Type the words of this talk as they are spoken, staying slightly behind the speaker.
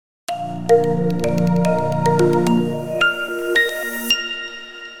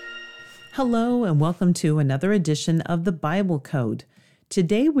Hello, and welcome to another edition of the Bible Code.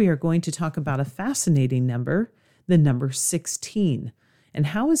 Today we are going to talk about a fascinating number, the number 16. And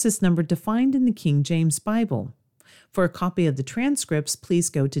how is this number defined in the King James Bible? For a copy of the transcripts, please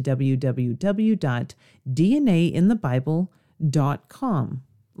go to www.dnainthebible.com.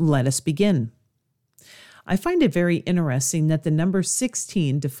 Let us begin. I find it very interesting that the number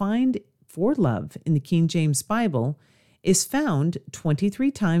 16 defined for love in the King James Bible is found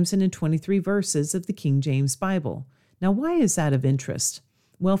 23 times and in 23 verses of the King James Bible. Now, why is that of interest?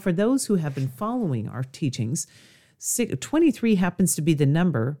 Well, for those who have been following our teachings, 23 happens to be the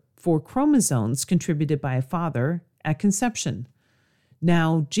number for chromosomes contributed by a father at conception.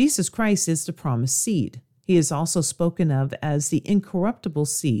 Now, Jesus Christ is the promised seed. He is also spoken of as the incorruptible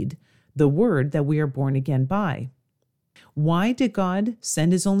seed, the word that we are born again by. Why did God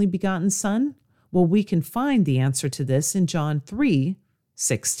send his only begotten Son? Well, we can find the answer to this in John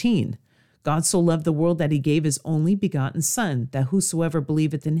 3:16. God so loved the world that he gave his only begotten Son, that whosoever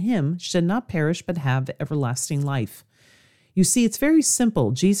believeth in him should not perish but have everlasting life. You see, it's very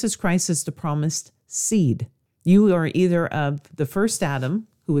simple. Jesus Christ is the promised seed. You are either of the first Adam,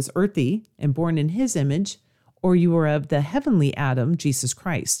 who is earthy and born in his image, or you are of the heavenly Adam, Jesus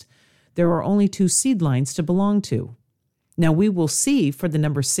Christ. There are only two seed lines to belong to. Now, we will see for the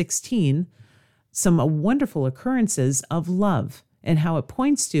number 16 some wonderful occurrences of love and how it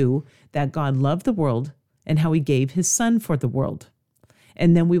points to that God loved the world and how he gave his Son for the world.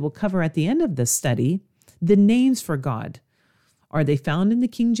 And then we will cover at the end of this study the names for God. Are they found in the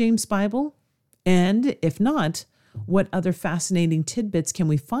King James Bible? And if not, what other fascinating tidbits can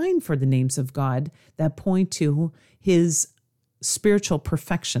we find for the names of God that point to his spiritual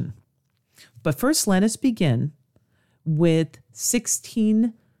perfection? But first, let us begin with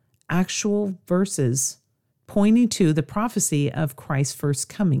 16 actual verses pointing to the prophecy of Christ's first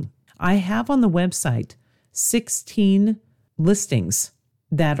coming. I have on the website 16 listings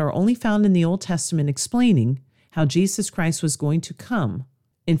that are only found in the Old Testament explaining how Jesus Christ was going to come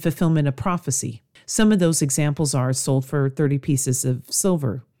in fulfillment of prophecy. Some of those examples are sold for 30 pieces of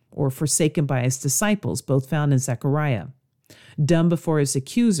silver, or forsaken by his disciples, both found in Zechariah. Dumb before his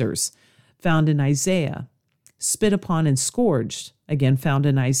accusers, found in Isaiah. Spit upon and scourged, again found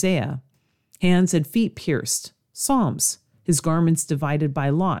in Isaiah. Hands and feet pierced, Psalms. His garments divided by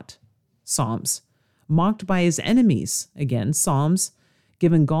lot, Psalms. Mocked by his enemies, again Psalms.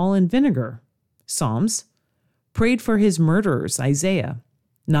 Given gall and vinegar, Psalms. Prayed for his murderers, Isaiah.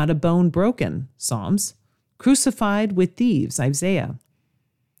 Not a bone broken, Psalms. Crucified with thieves, Isaiah.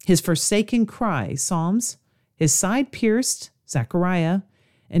 His forsaken cry, Psalms. His side pierced, Zechariah.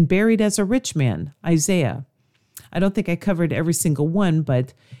 And buried as a rich man, Isaiah. I don't think I covered every single one,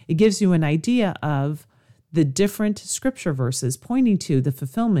 but it gives you an idea of the different scripture verses pointing to the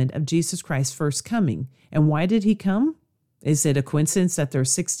fulfillment of Jesus Christ's first coming. And why did he come? Is it a coincidence that there are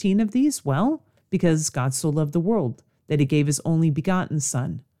 16 of these? Well, because God so loved the world that he gave his only begotten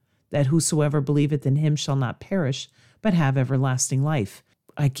Son, that whosoever believeth in him shall not perish, but have everlasting life.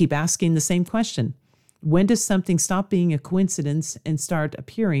 I keep asking the same question. When does something stop being a coincidence and start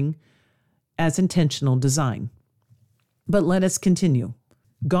appearing as intentional design? But let us continue.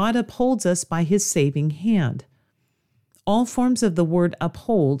 God upholds us by his saving hand. All forms of the word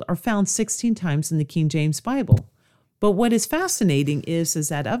uphold are found 16 times in the King James Bible. But what is fascinating is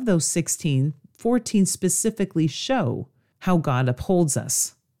that of those 16, 14 specifically show how God upholds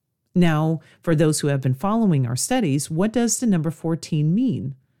us. Now, for those who have been following our studies, what does the number 14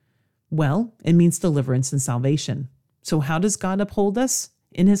 mean? Well, it means deliverance and salvation. So how does God uphold us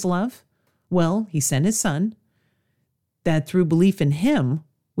in his love? Well, he sent his Son, that through belief in him,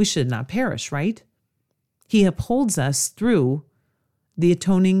 we should not perish, right? He upholds us through the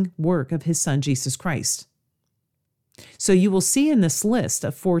atoning work of his Son, Jesus Christ. So you will see in this list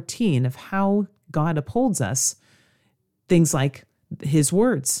of 14 of how God upholds us, things like his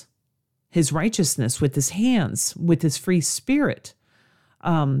words, his righteousness with his hands, with his free spirit,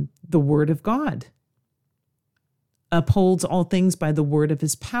 the word of God, upholds all things by the word of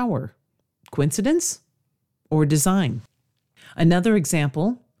his power. Coincidence or design? Another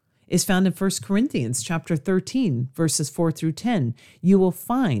example is found in 1 Corinthians chapter 13, verses 4 through 10. You will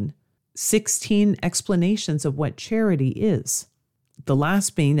find 16 explanations of what charity is, the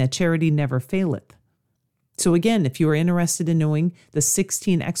last being that charity never faileth. So again, if you are interested in knowing the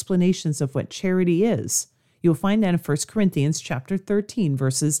 16 explanations of what charity is, you'll find that in 1 Corinthians chapter 13,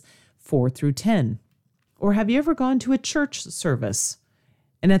 verses 4 through 10. Or have you ever gone to a church service?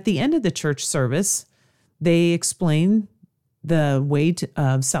 And at the end of the church service, they explain the way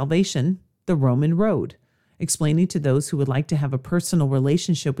of salvation, the Roman road, explaining to those who would like to have a personal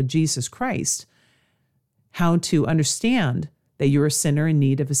relationship with Jesus Christ how to understand that you're a sinner in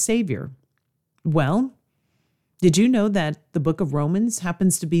need of a Savior. Well, did you know that the book of Romans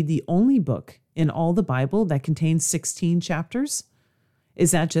happens to be the only book in all the Bible that contains 16 chapters?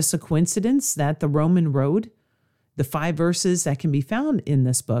 Is that just a coincidence that the Roman road, the 5 verses that can be found in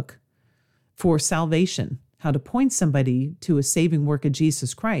this book for salvation, how to point somebody to a saving work of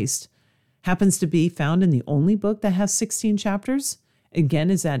Jesus Christ, happens to be found in the only book that has 16 chapters?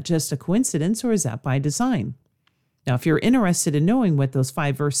 Again, is that just a coincidence or is that by design? Now, if you're interested in knowing what those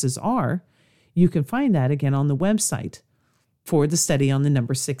 5 verses are, you can find that again on the website for the study on the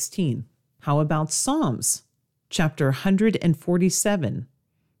number 16. How about Psalms, chapter 147?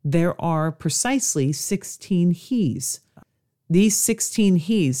 There are precisely 16 he's. These 16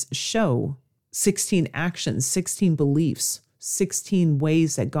 he's show 16 actions, 16 beliefs, 16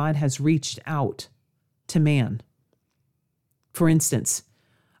 ways that God has reached out to man. For instance,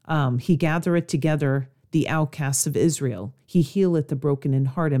 he gathereth together the outcasts of Israel. He healeth the broken in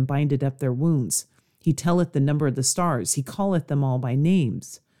heart and bindeth up their wounds. He telleth the number of the stars. He calleth them all by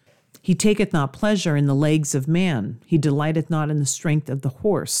names. He taketh not pleasure in the legs of man. He delighteth not in the strength of the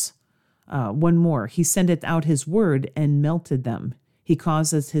horse. One more. He sendeth out his word and melted them. He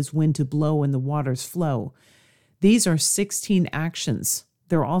causeth his wind to blow and the waters flow. These are 16 actions.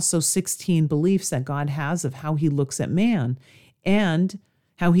 There are also 16 beliefs that God has of how he looks at man and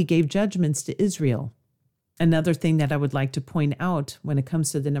how he gave judgments to Israel. Another thing that I would like to point out when it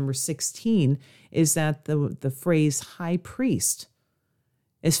comes to the number 16 is that the phrase high priest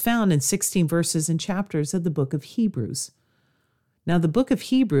is found in 16 verses and chapters of the book of Hebrews. Now, the book of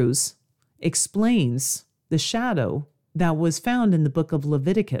Hebrews explains the shadow that was found in the book of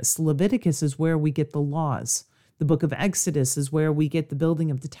Leviticus. Leviticus is where we get the laws. The book of Exodus is where we get the building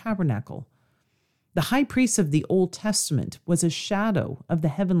of the tabernacle. The high priest of the Old Testament was a shadow of the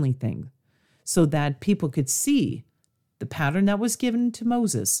heavenly thing, so that people could see the pattern that was given to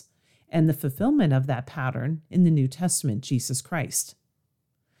Moses and the fulfillment of that pattern in the New Testament, Jesus Christ.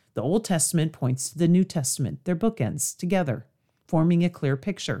 The Old Testament points to the New Testament, their bookends together, forming a clear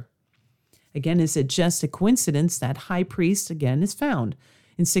picture. Again, is it just a coincidence that high priest, again, is found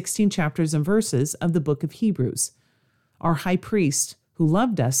in 16 chapters and verses of the book of Hebrews? Our high priest who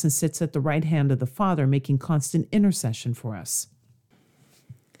loved us and sits at the right hand of the Father, making constant intercession for us.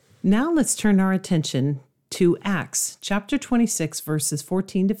 Now let's turn our attention to Acts chapter 26, verses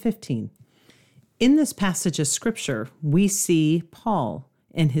 14 to 15. In this passage of scripture, we see Paul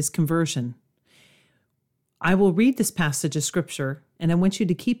and his conversion. I will read this passage of scripture, and I want you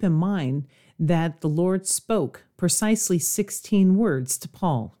to keep in mind that the Lord spoke precisely 16 words to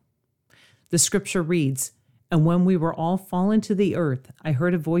Paul. The scripture reads, "And when we were all fallen to the earth, I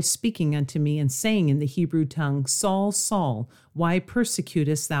heard a voice speaking unto me and saying in the Hebrew tongue, Saul, Saul, why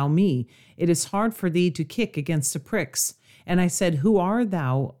persecutest thou me? It is hard for thee to kick against the pricks. And I said, Who art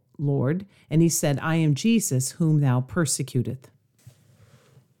thou, Lord? And he said, I am Jesus, whom thou persecutest."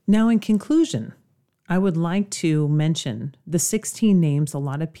 Now, in conclusion, I would like to mention the 16 names a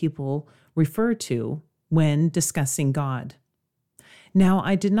lot of people refer to when discussing God. Now,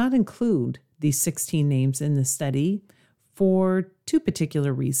 I did not include these 16 names in the study for 2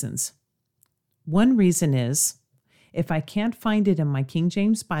 particular reasons. One reason is, if I can't find it in my King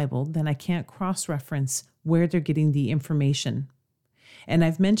James Bible, then I can't cross-reference where they're getting the information. And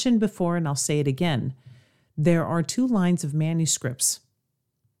I've mentioned before, and I'll say it again, there are 2 lines of manuscripts.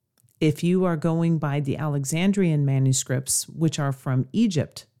 If you are going by the Alexandrian manuscripts, which are from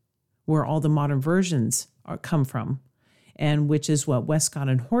Egypt, where all the modern versions come from, and which is what Westcott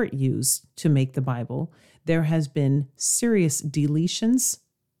and Hort used to make the Bible, there has been serious deletions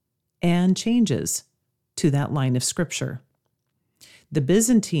and changes to that line of scripture. The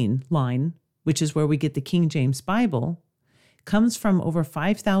Byzantine line, which is where we get the King James Bible, comes from over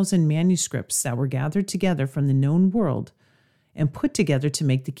 5,000 manuscripts that were gathered together from the known world and put together to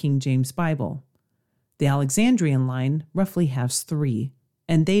make the King James Bible. The Alexandrian line roughly has 3,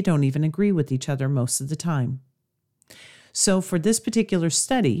 and they don't even agree with each other most of the time. So for this particular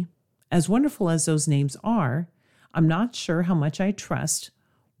study, as wonderful as those names are, I'm not sure how much I trust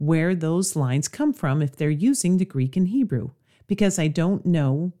where those lines come from if they're using the Greek and Hebrew, because I don't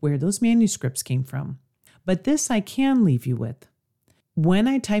know where those manuscripts came from. But this I can leave you with. When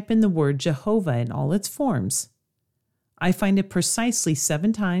I type in the word Jehovah in all its forms, I find it precisely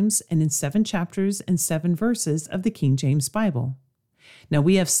 7 times and in 7 chapters and 7 verses of the King James Bible. Now,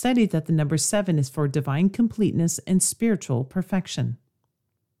 we have studied that the number 7 is for divine completeness and spiritual perfection.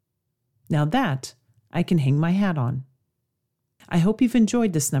 Now that I can hang my hat on. I hope you've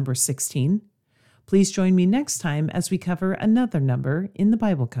enjoyed this number 16. Please join me next time as we cover another number in the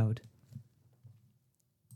Bible Code.